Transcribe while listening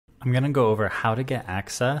I'm going to go over how to get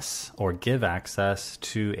access or give access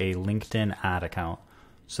to a LinkedIn ad account.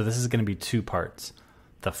 So this is going to be two parts.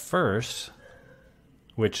 The first,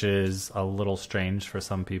 which is a little strange for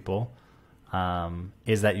some people,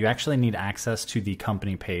 is that you actually need access to the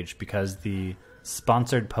company page because the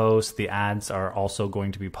sponsored posts, the ads are also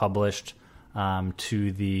going to be published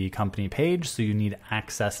to the company page. So you need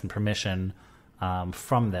access and permission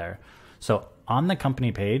from there. So on the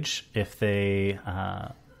company page, if they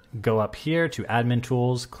go up here to admin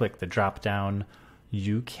tools, click the drop down,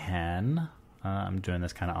 you can, I'm doing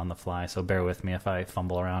this kind of on the fly, so bear with me if I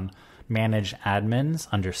fumble around, manage admins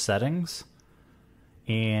under settings.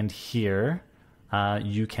 And here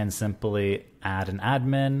you can simply add an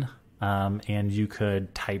admin and you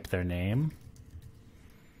could type their name.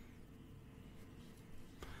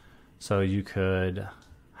 So you could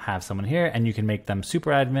have someone here and you can make them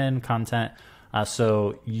super admin content.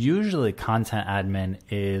 So usually content admin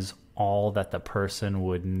is all that the person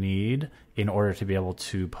would need in order to be able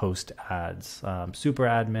to post ads. Super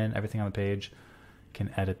admin, everything on the page, can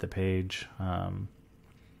edit the page. I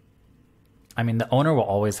mean, the owner will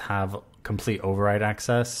always have complete override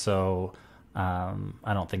access. So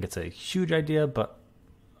I don't think it's a huge idea,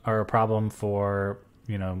 or a problem for,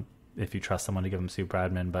 if you trust someone to give them super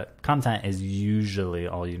admin, but content is usually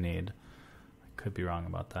all you need. Could be wrong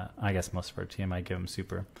about that. I guess most of our team might give them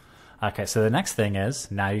super. Okay, so the next thing is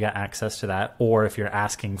now you got access to that, or if you're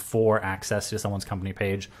asking for access to someone's company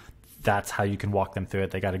page, that's how you can walk them through it.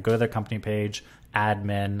 They got to go to their company page,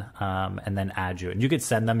 admin, and then add you. And you could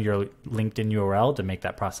send them your LinkedIn URL to make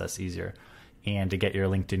that process easier. And to get your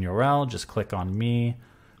LinkedIn URL, just click on me,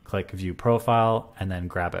 click view profile, and then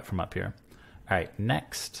grab it from up here. All right,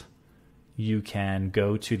 next, you can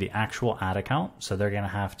go to the actual ad account. So they're going to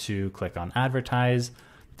have to click on advertise.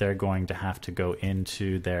 They're going to have to go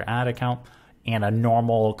into their ad account, and a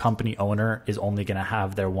normal company owner is only going to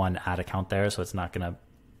have their one ad account there. So it's not going to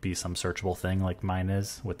be some searchable thing like mine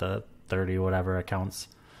is with the 30 whatever accounts.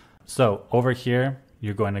 So over here,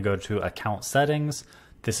 you're going to go to account settings.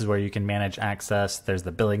 This is where you can manage access. There's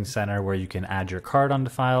the billing center where you can add your card onto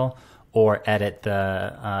file or edit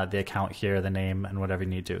the account here, the name and whatever you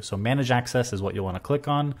need to. So manage access is what you'll want to click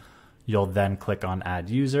on. You'll then click on add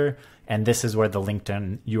user. And this is where the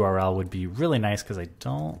LinkedIn URL would be really nice because I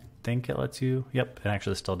don't think it lets you, yep, it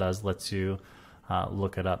actually still does, lets you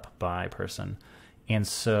look it up by person. And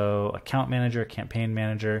so account manager, campaign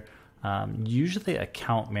manager, usually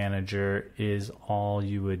account manager is all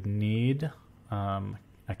you would need.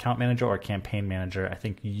 Account manager or campaign manager, I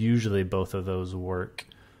think usually both of those work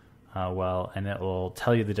well, and it will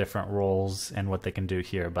tell you the different roles and what they can do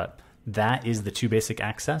here. But that is the two basic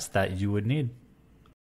access that you would need.